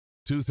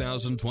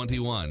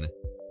2021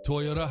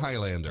 Toyota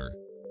Highlander.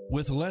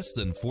 With less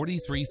than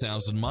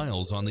 43,000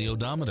 miles on the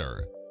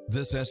odometer,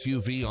 this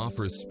SUV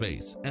offers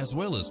space as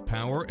well as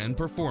power and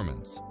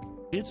performance.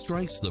 It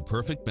strikes the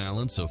perfect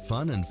balance of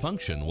fun and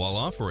function while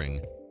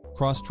offering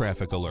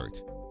cross-traffic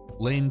alert,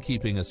 lane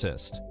keeping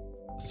assist,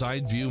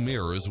 side view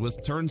mirrors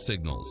with turn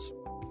signals,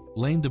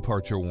 lane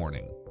departure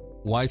warning,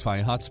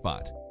 Wi-Fi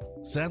hotspot,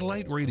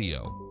 satellite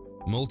radio,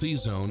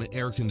 multi-zone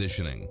air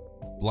conditioning,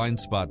 blind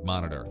spot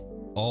monitor,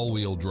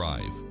 all-wheel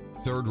drive,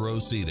 third-row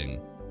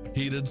seating,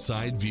 heated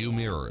side view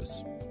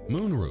mirrors,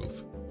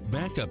 moonroof,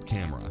 backup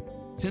camera,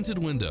 tinted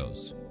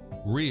windows,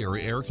 rear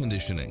air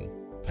conditioning,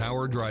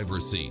 power driver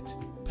seat,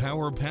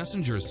 power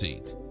passenger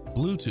seat,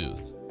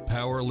 Bluetooth,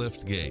 power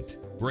liftgate,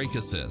 brake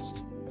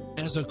assist.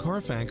 As a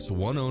Carfax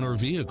one-owner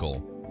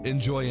vehicle,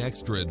 enjoy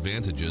extra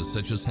advantages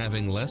such as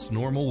having less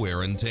normal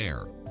wear and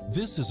tear.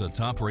 This is a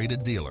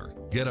top-rated dealer.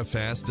 Get a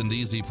fast and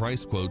easy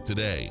price quote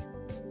today.